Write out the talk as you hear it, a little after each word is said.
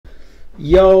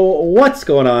Yo, what's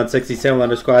going on, Sexy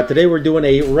Salamander Squad? Today we're doing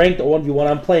a ranked 1v1.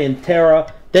 I'm playing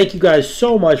TERRA. Thank you guys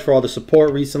so much for all the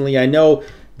support recently. I know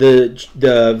the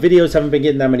videos haven't been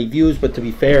getting that many views, but to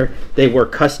be fair, they were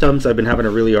customs. I've been having a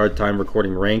really hard time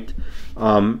recording ranked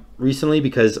recently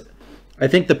because I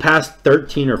think the past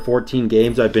 13 or 14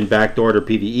 games I've been backdoored or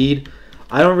PvE'd.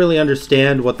 I don't really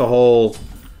understand what the whole,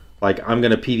 like, I'm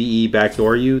going to PvE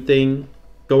backdoor you thing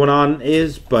going on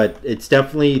is, but it's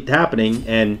definitely happening,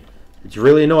 and it's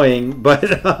really annoying, but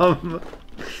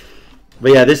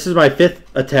yeah, this is my 5th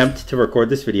attempt to record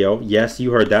this video. Yes,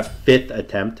 you heard that, 5th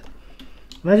attempt.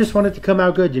 And I just want it to come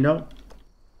out good, you know?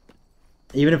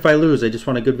 Even if I lose, I just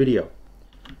want a good video.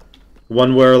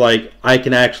 One where, like, I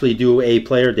can actually do a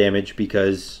player damage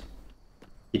because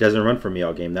he doesn't run for me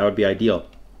all game. That would be ideal.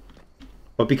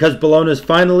 But because Bologna's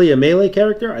finally a melee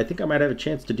character, I think I might have a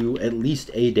chance to do at least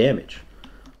a damage.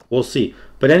 We'll see.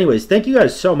 But anyways, thank you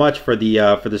guys so much for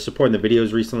the support in the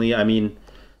videos recently. I mean,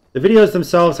 the videos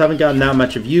themselves haven't gotten that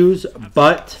much views,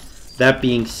 but that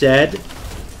being said,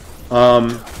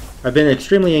 I've been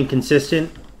extremely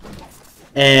inconsistent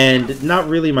and not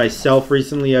really myself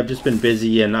recently. I've just been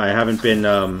busy and I haven't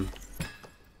been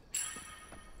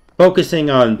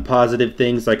focusing on positive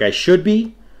things like I should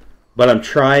be, but I'm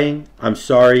trying. I'm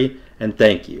sorry and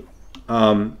thank you.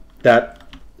 Oh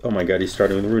my god, he's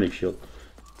starting with a runic shield.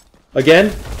 Again,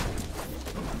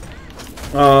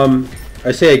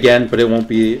 I say again, but it will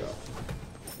be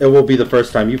the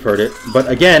first time you've heard it. But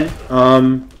again,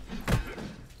 hold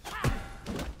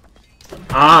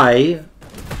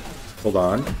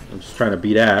on, I'm just trying to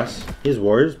beat ass. His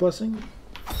warrior's blessing?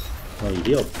 Oh, he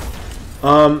healed.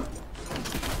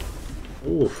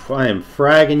 Oof, I am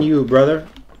fragging you, brother.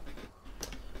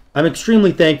 I'm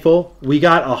extremely thankful. We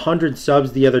got 100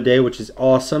 subs the other day, which is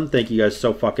awesome. Thank you guys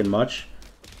so fucking much.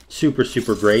 Super,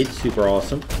 super great. Super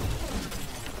awesome.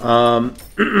 I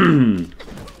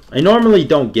normally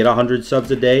don't get 100 subs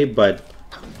a day, but...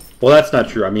 well, that's not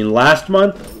true. I mean, last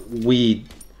month, we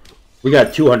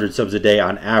got 200 subs a day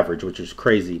on average, which is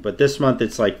crazy. But this month,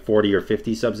 it's like 40 or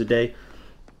 50 subs a day.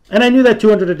 And I knew that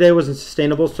 200 a day wasn't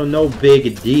sustainable, so no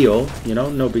big deal. You know,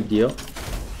 no big deal.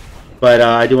 But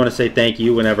I do want to say thank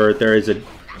you whenever there is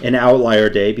an outlier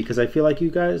day, because I feel like you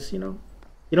guys, you know...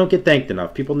 you don't get thanked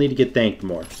enough. People need to get thanked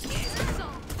more.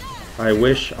 I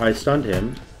wish I stunned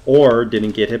him. Or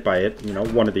didn't get hit by it. You know,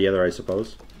 one or the other, I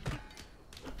suppose.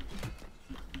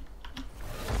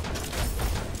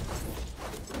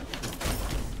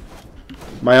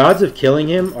 My odds of killing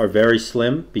him are very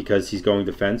slim because he's going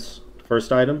defense.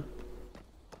 First item.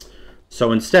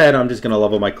 So instead, I'm just going to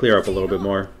level my clear up a little bit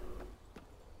more.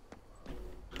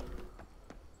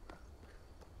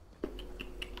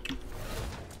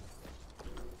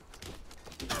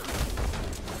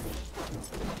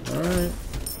 Alright.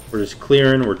 We're just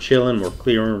clearing, we're chilling, we're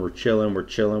clearing, we're chilling, we're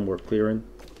chilling, we're clearing.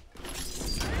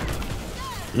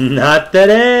 Not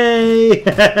today!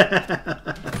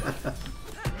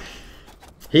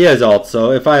 He has ult,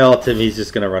 so if I ult him, he's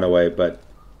just gonna run away, but...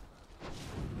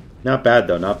 not bad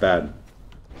though, not bad.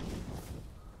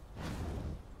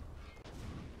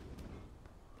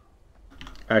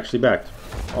 Actually backed.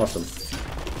 Awesome.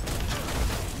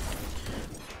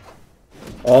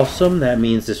 Awesome, that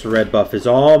means this red buff is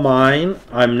all mine.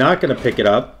 I'm not going to pick it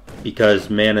up because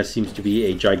mana seems to be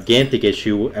a gigantic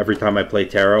issue every time I play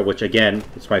TERRA, which again,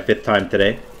 it's my 5th time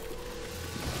today.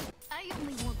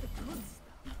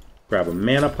 Grab a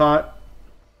mana pot.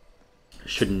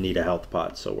 Shouldn't need a health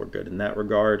pot, so we're good in that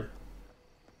regard.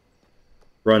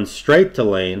 Run straight to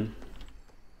lane.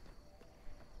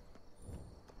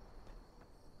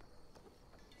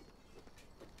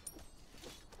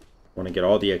 Want to get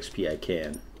all the XP I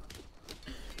can.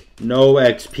 No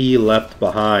XP left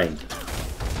behind.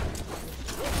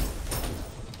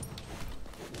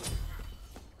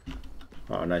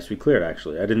 Oh, nice. We cleared,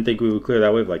 actually. I didn't think we would clear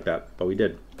that wave like that, but we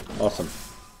did. Awesome.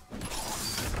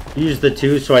 Use the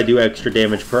 2 so I do extra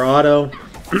damage per auto.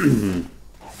 And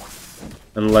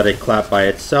let it clap by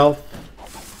itself.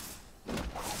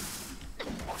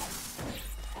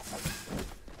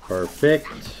 Perfect.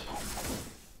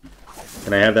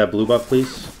 Can I have that blue buff,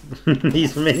 please?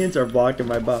 These minions are blocking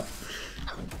my buff.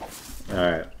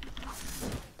 Alright.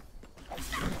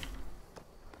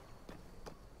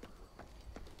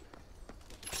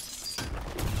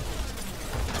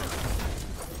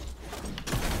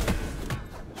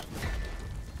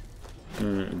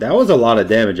 That was a lot of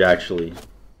damage, actually.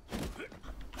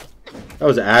 That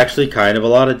was actually kind of a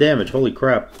lot of damage. Holy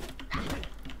crap.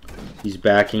 He's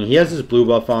backing. He has his blue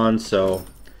buff on, so...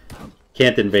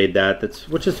 can't invade that.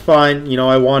 Which is fine. You know,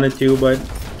 I wanted to, but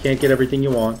can't get everything you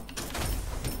want.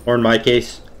 Or in my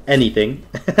case, anything.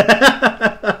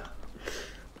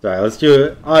 Alright, let's do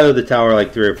it. Auto the tower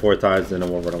like 3 or 4 times, and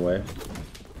then we'll run away.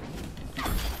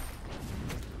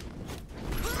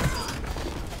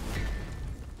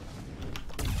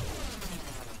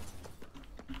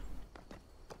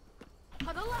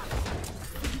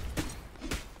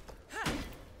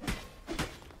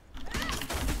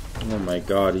 Oh my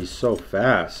god, he's so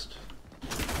fast.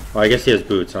 Oh, I guess he has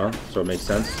boots, huh? So it makes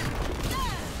sense.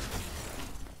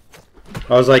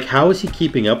 I was like, how is he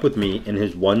keeping up with me in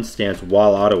his one stance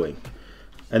while autoing?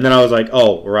 And then I was like,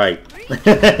 oh, right.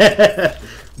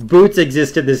 Boots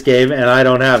exist in this game, and I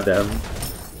don't have them.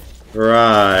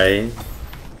 Right.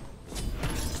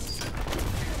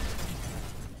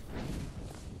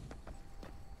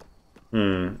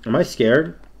 Am I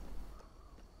scared?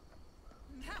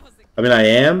 I mean, I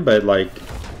am, but, like,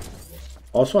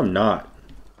 also I'm not.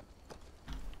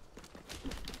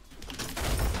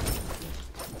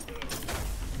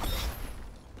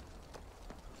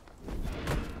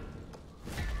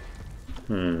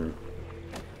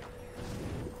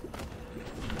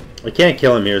 I can't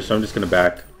kill him here, so I'm just gonna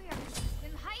back.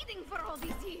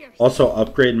 Also,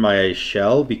 upgrade my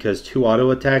shell because 2 auto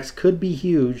attacks could be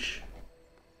huge.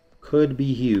 Could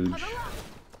be huge.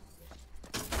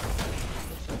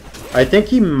 I think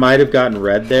he might have gotten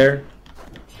red there.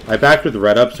 I backed with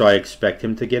red up, so I expect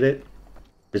him to get it.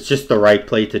 It's just the right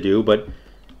play to do, but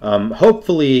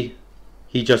hopefully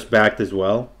he just backed as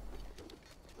well.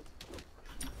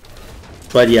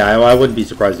 But yeah, I wouldn't be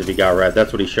surprised if he got red.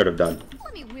 That's what he should have done.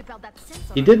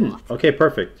 He didn't. Okay,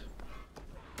 perfect.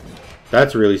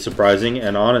 That's really surprising,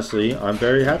 and honestly, I'm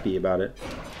very happy about it.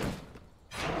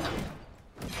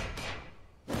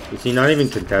 Is he not even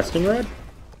contesting red?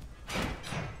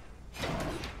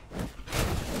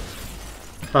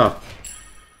 Huh.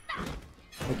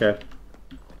 Okay.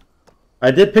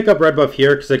 I did pick up red buff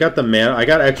here because I got the mana. I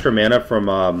got extra mana from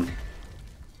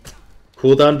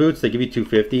cooldown boots. They give you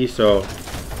 250, so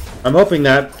I'm hoping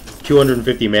that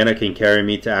 250 mana can carry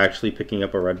me to actually picking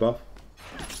up a red buff.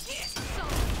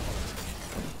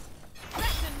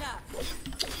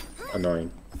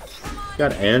 Annoying.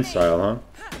 Got Ansile, huh?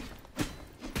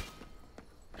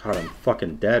 God, I'm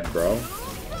fucking dead, bro.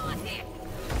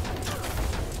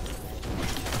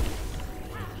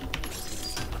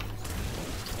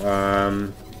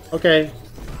 Okay.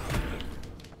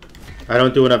 I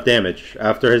don't do enough damage.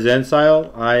 After his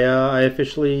Ansile, I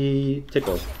officially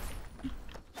tickle.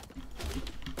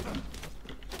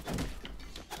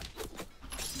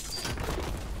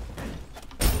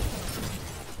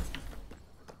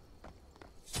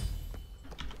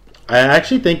 I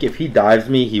actually think if he dives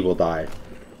me, he will die.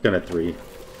 He's gonna 3.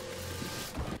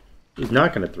 He's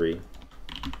not gonna 3.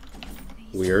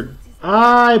 Weird.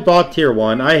 I bought tier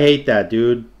 1. I hate that,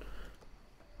 dude.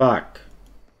 Fuck.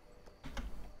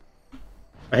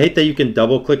 I hate that you can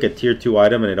double click a tier 2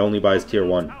 item and it only buys tier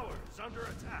 1.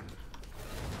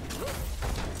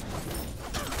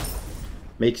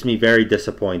 Makes me very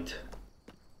disappointed.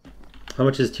 How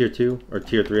much is tier 2? Or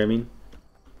tier 3, I mean?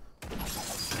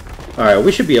 Alright,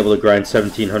 we should be able to grind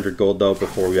 1700 gold though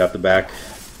before we have to back.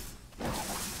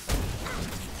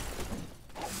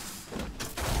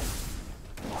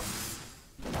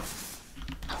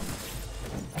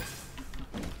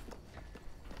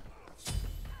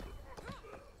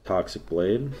 Toxic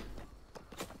Blade.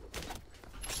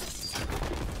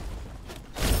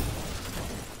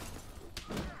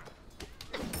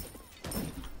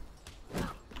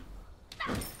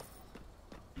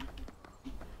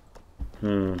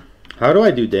 How do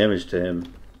I do damage to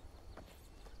him?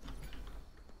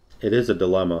 It is a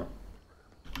dilemma.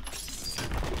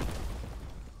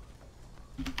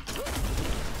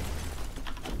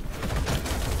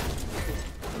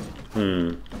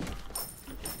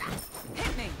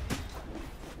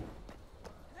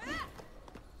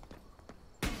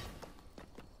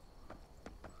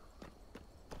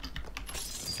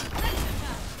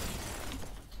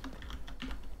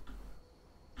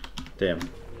 Damn.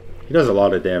 He does a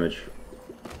lot of damage.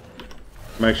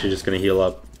 I'm actually just going to heal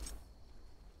up.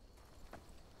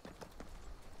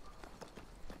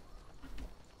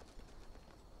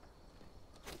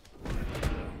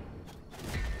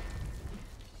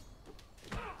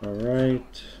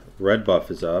 Alright. Red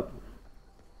buff is up.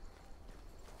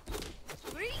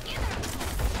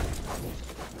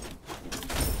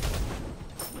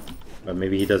 But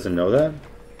maybe he doesn't know that?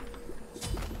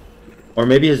 Or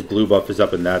maybe his blue buff is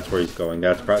up and that's where he's going.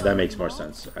 That makes more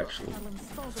sense, actually.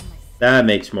 That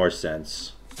makes more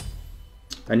sense.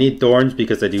 I need Thorns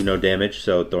because I do no damage,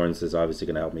 so Thorns is obviously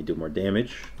going to help me do more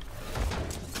damage.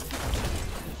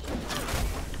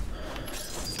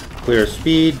 clear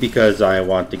speed because I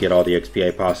want to get all the XP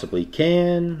I possibly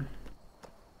can.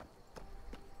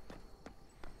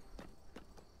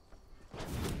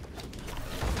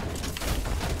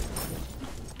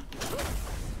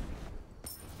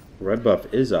 Red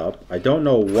buff is up. I don't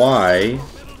know why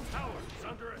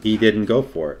he didn't go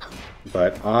for it,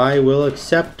 but I will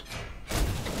accept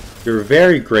your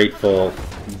very grateful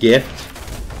gift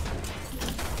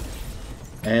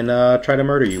and try to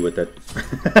murder you with it.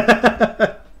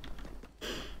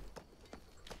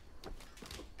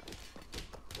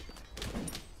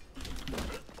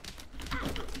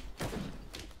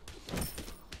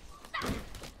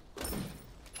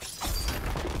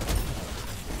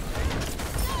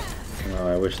 Oh,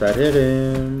 I wish that hit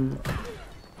him.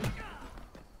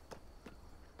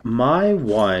 My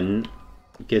one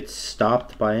gets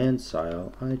stopped by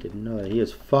Ansile. I didn't know that. He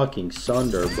is fucking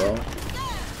Sunder, bro.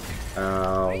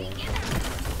 Ow.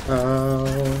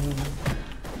 Ow.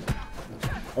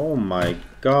 Oh my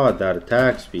god, that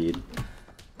attack speed.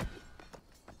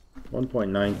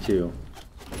 1.92.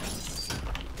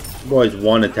 Boy's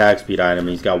one attack speed item.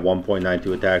 He's got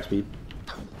 1.92 attack speed.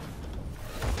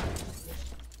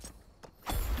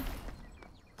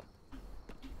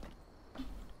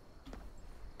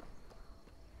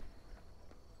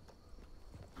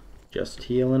 Just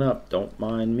healing up, don't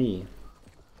mind me.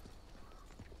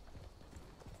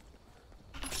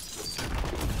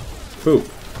 Poop.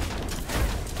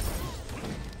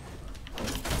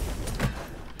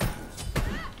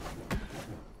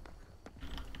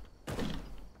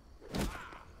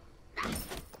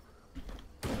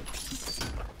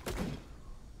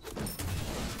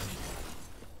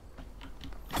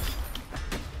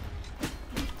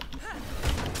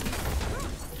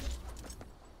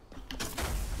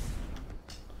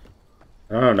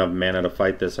 I don't have enough mana to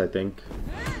fight this, I think.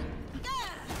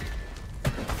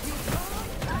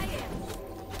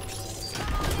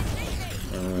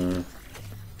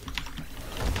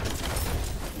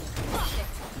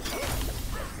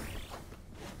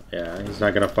 Yeah, he's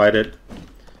not gonna fight it.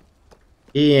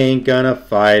 He ain't gonna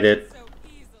fight it.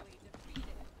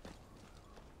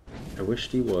 I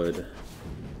wished he would.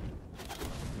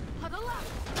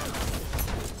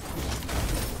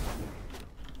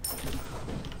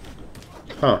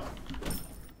 Huh.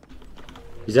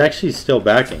 He's actually still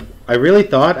backing. I really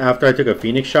thought after I took a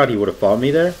Phoenix shot he would have fought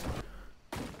me there.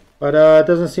 But it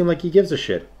doesn't seem like he gives a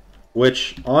shit.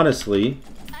 Which, honestly,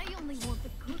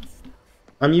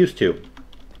 I'm used to.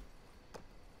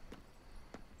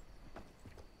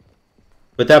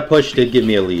 But that push did give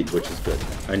me a lead, which is good.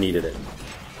 I needed it.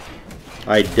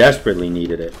 I desperately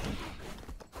needed it.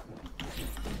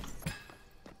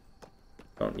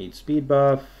 Don't need speed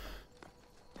buff.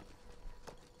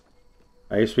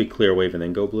 I guess we clear wave and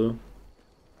then go blue.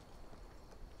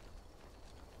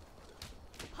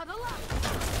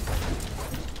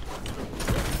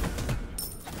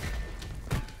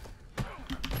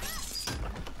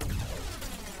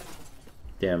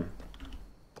 Damn.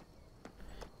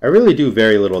 I really do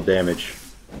very little damage.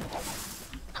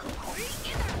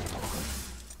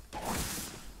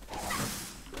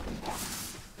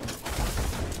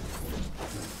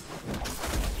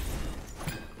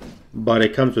 But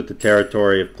it comes with the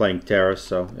territory of playing TERRA,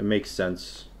 so it makes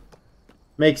sense.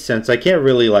 Makes sense. I can't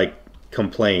really, like,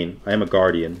 complain. I am a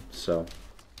Guardian, so.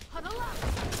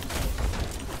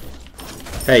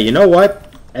 Hey, you know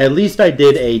what? At least I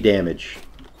did A damage.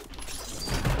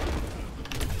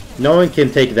 No one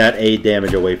can take that A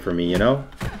damage away from me, you know?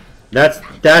 That's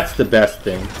the best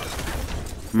thing.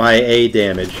 My A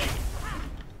damage.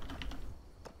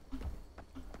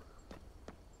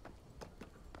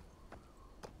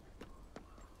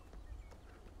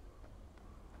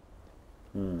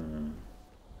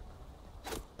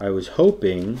 I was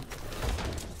hoping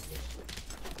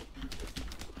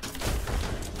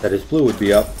that his blue would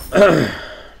be up.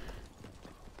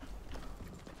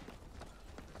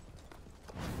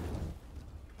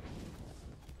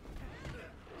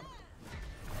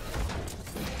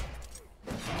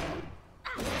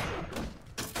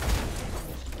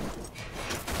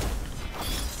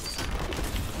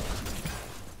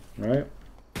 Alright.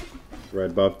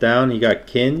 Red buff down. He got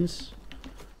Kins.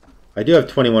 I do have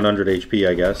 2100 HP,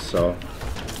 I guess, so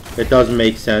it does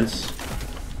make sense.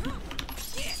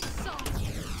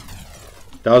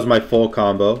 That was my full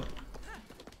combo.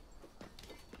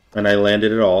 And I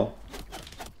landed it all.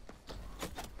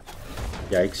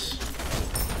 Yikes.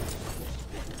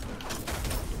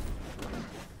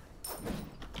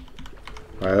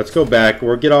 Alright, let's go back.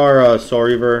 We'll get our Soul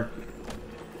Reaver.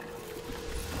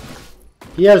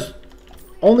 He has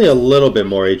only a little bit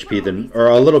more HP than, or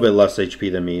a little bit less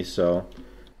HP than me, so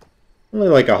only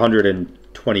like 120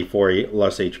 24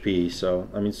 less HP, so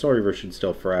I mean Soul Reaver should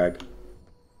still frag.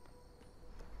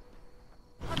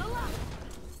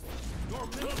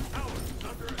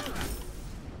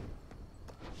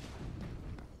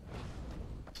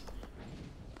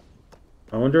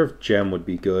 I wonder if Gem would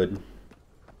be good.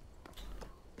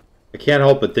 I can't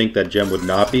help but think that Gem would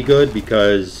not be good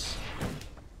because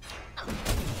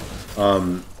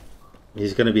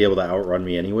he's going to be able to outrun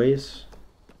me anyways.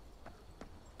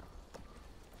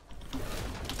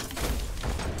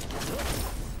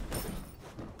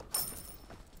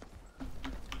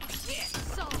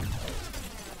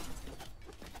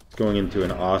 Going into an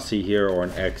Aussie here or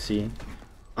an Exy.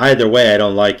 Either way, I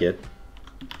don't like it.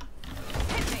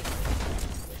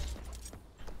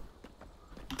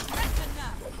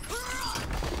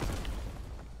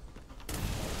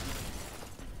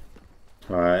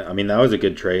 Alright, I mean, that was a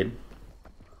good trade.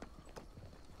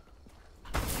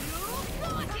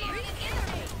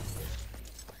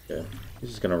 Okay, he's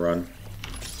just gonna run.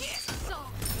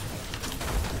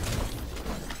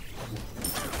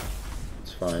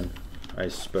 It's fine, I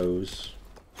suppose.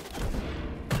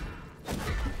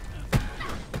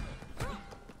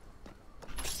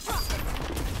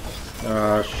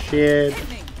 Ah, shit.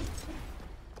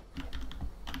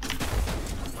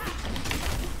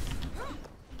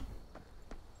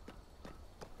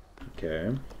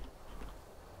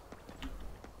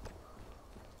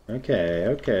 Okay.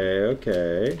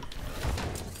 Okay.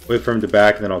 Wait for him to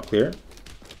back and then I'll clear.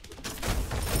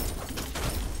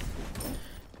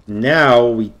 Now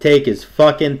we take his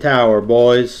fucking tower,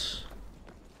 boys.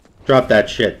 Drop that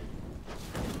shit.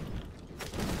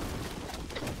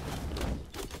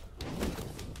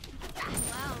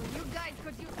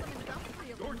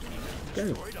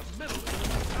 Okay.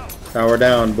 Tower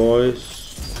down, boys.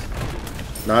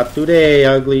 Not today,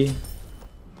 ugly.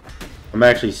 I'm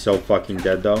actually so fucking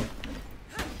dead, though.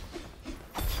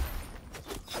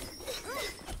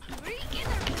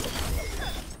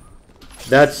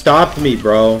 That stopped me,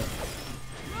 bro.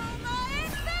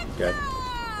 Okay.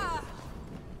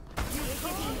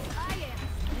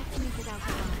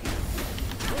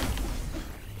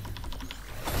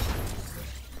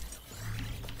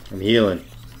 I'm healing.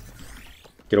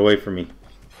 Get away from me.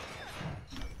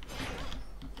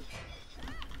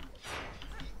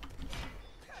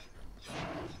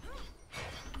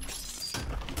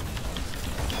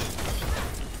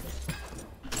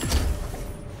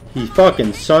 He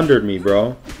fucking sundered me,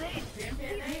 bro.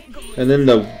 And then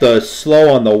the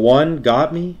slow on the one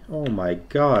got me. Oh my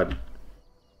god.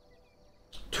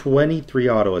 23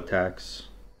 auto attacks.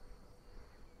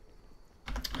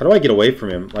 How do I get away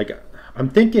from him? Like, I'm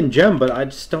thinking Gem, but I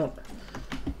just don't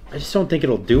think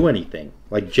it'll do anything.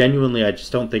 Like, genuinely, I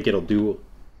just don't think it'll do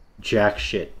jack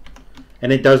shit.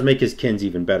 And it does make his kins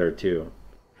even better, too.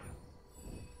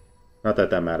 Not that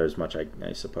that matters much, I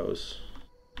suppose.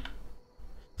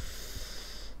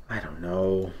 I don't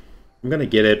know. I'm gonna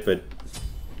get it, but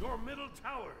your middle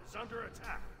tower is under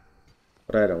attack.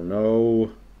 But I don't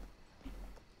know.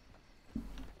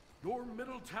 Your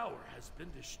middle tower has been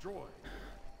destroyed.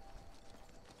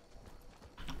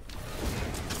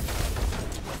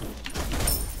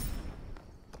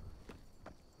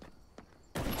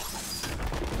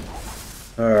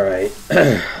 All right.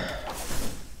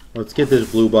 Let's get this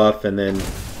blue buff and then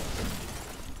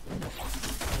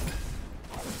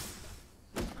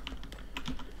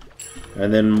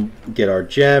get our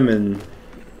gem and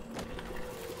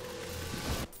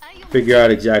figure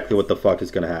out exactly what the fuck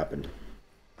is gonna happen.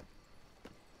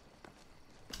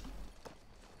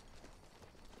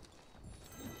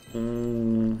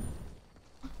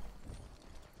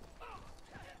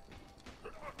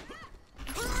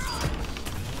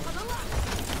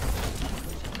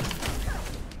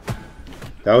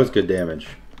 That was good damage.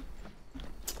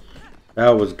 That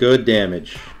was good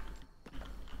damage.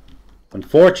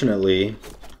 Unfortunately,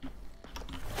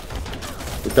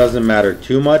 it doesn't matter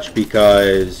too much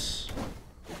because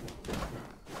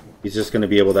he's just going to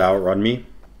be able to outrun me.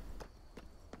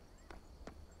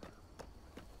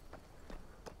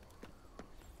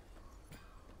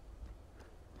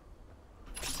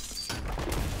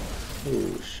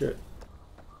 Oh, shit.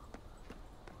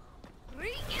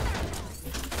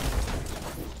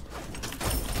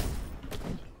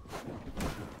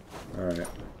 Alright.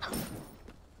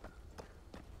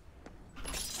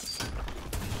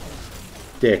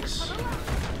 Dicks.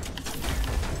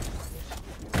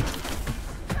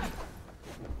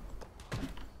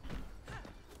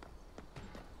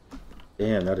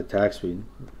 Damn, that attack speed.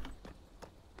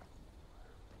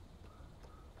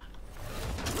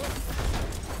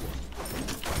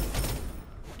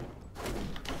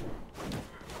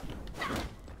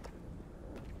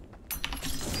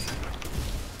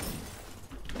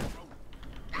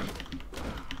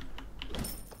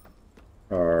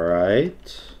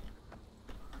 Alright.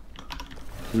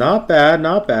 Not bad,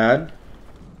 not bad.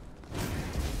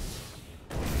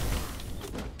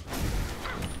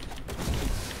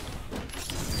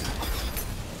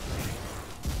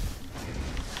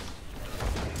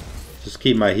 Just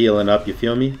keep my healing up, you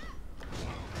feel me?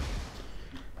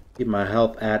 Keep my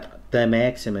health at the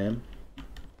maximum.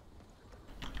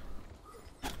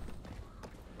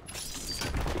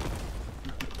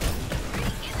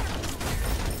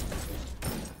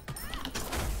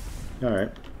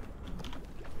 Alright.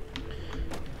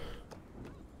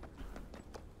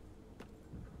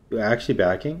 You actually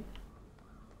backing?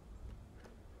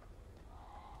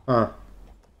 Huh.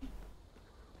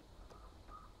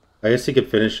 I guess he could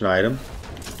finish an item.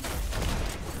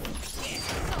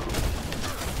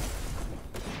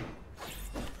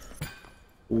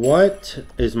 What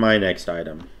is my next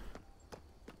item?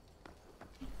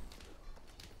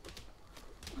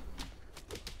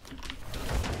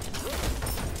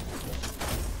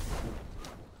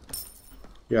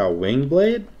 Yeah, wing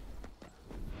blade?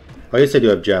 I guess I do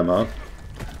have gem, huh?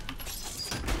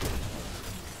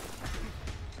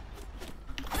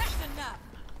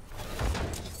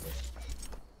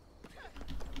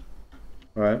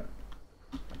 Alright.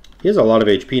 He has a lot of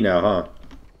HP now, huh?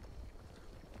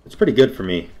 It's pretty good for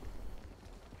me.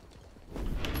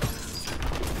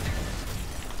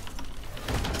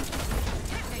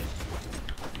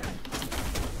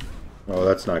 Oh,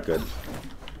 that's not good.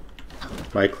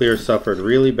 My clear suffered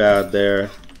really bad there.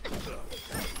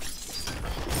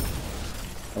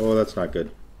 Oh, that's not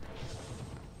good.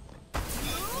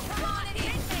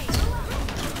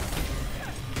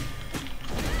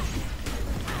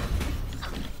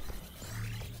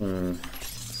 Yeah,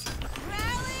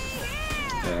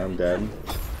 I'm dead.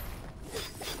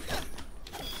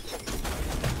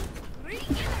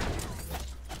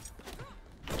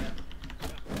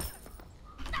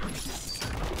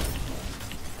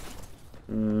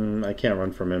 I can't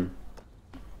run from him.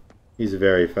 He's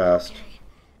very fast.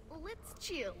 Let's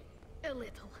chill a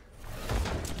little.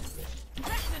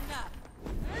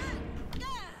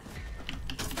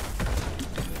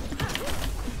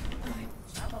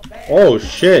 Oh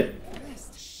shit!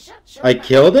 I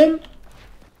killed him?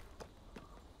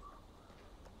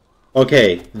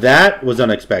 Okay, that was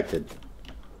unexpected.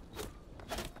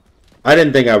 I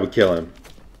didn't think I would kill him.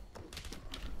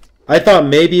 I thought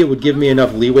maybe it would give me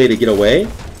enough leeway to get away.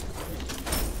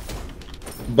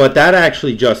 But that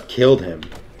actually just killed him.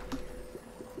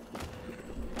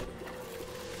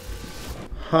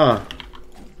 Huh.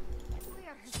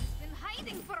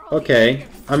 Okay.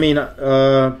 I mean,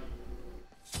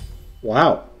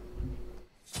 wow.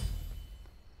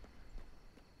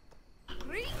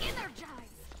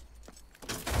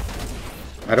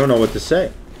 I don't know what to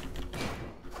say.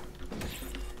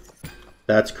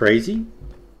 That's crazy.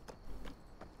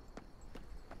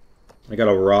 I got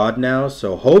a rod now,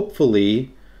 so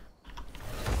hopefully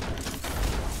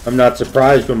I'm not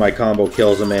surprised when my combo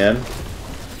kills a man.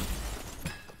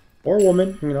 Or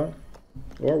woman, you know.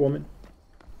 Or woman.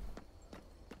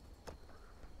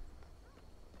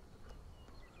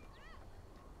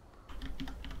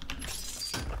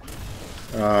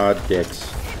 Ah,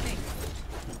 dicks.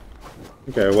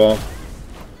 Okay, well,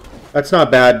 that's not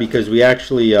bad because we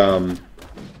actually got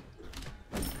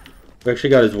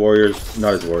his warriors,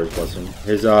 not his warriors blessing,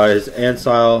 his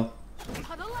Ansile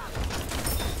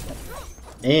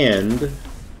and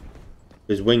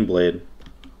his wing blade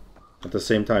at the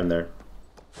same time there.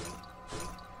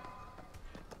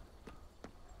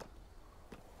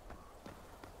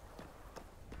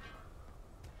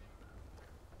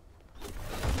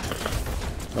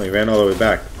 Oh, he ran all the way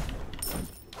back.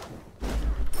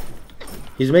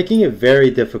 He's making it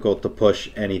very difficult to push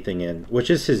anything in, which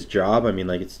is his job. I mean,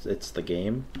 like, it's the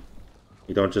game.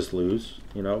 You don't just lose,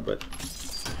 you know, but...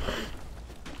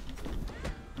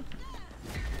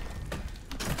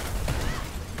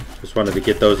 Just wanted to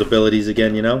get those abilities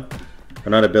again, you know? Or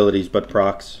not abilities, but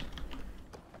procs.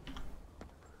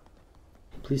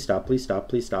 Please stop, please stop,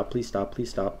 please stop, please stop, please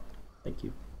stop. Thank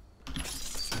you.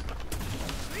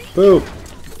 Boo!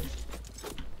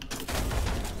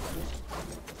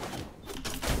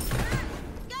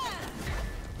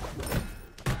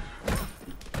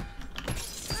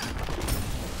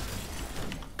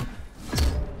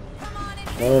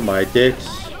 Oh my dicks.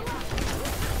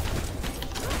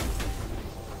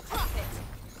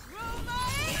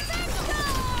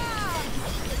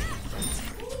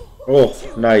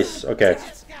 Oh, nice. Okay.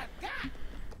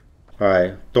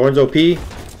 Alright. Thorn's OP. I'm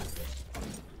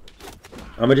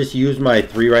gonna just use my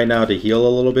 3 right now to heal a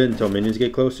little bit until minions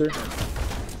get closer.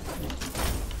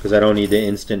 Because I don't need the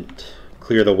instant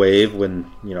clear the wave when,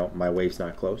 you know, my wave's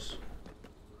not close.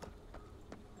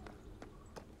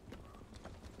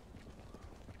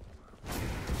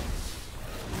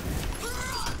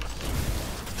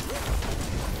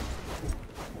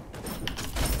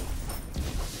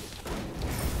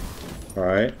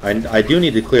 Alright, I do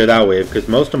need to clear that wave because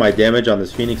most of my damage on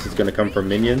this Phoenix is going to come from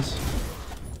minions.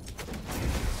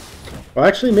 Well,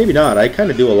 actually, maybe not. I kind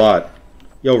of do a lot.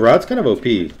 Yo, Rod's kind of OP.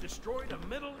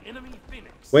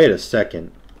 Wait a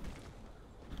second.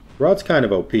 Rod's kind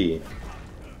of OP.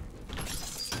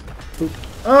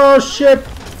 Oh, shit!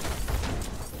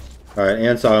 Alright,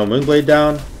 Ansel and Moonblade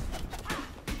down.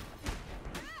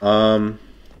 I'm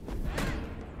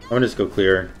gonna just go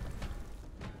clear.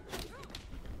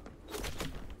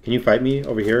 Can you fight me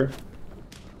over here?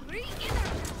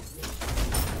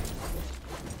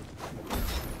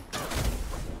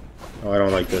 Oh, I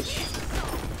don't like this.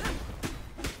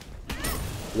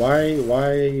 Why?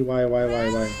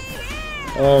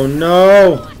 Oh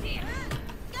no!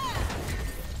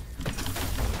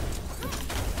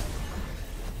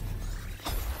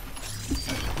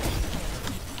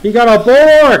 He got a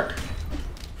bulwark!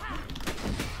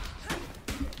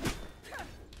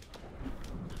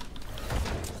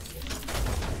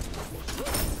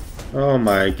 Oh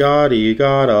my god, he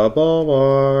got a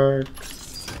bulwark.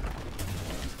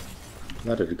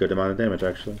 That did a good amount of damage,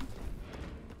 actually.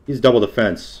 He's double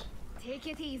defense. Take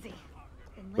it easy.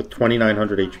 With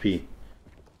 2900 HP.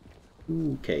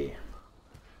 Okay.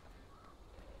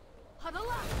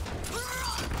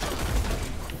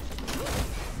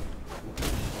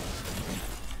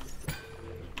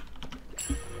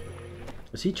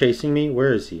 Is he chasing me?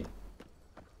 Where is he?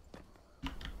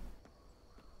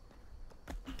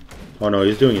 Oh no,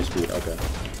 he's doing his speed. Okay.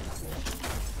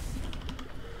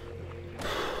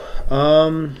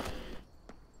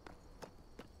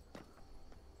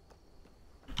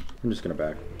 I'm just gonna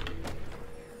back.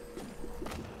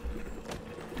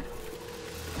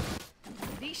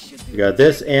 We got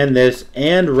this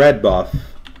and red buff.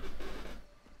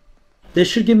 This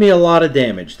should give me a lot of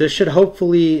damage. This should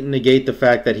hopefully negate the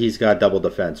fact that he's got double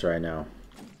defense right now.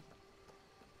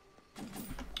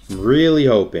 I'm really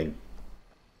hoping.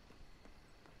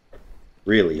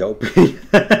 Really hoping.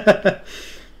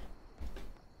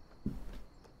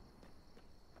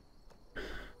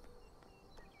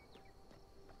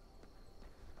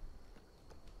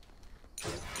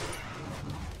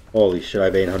 Holy shit, I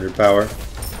have 800 power.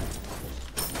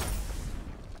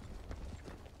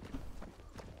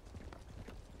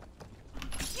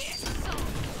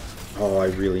 Oh, I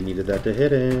really needed that to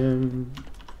hit him.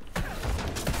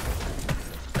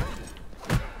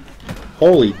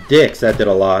 Holy dicks, that did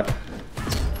a lot.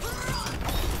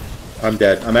 I'm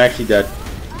dead. I'm actually dead.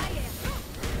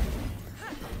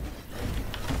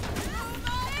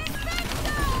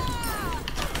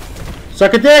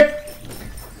 Suck a dick!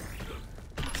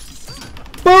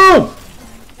 Boom!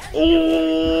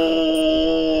 Oh,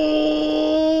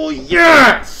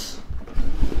 yes!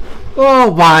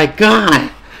 Oh my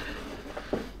god!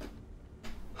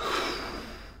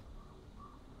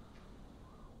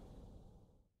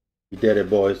 We did it,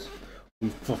 boys. We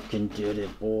fucking did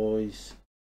it, boys.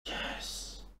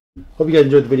 Yes. Hope you guys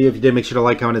enjoyed the video. If you did, make sure to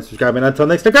like, comment, and subscribe. And until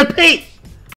next time, peace!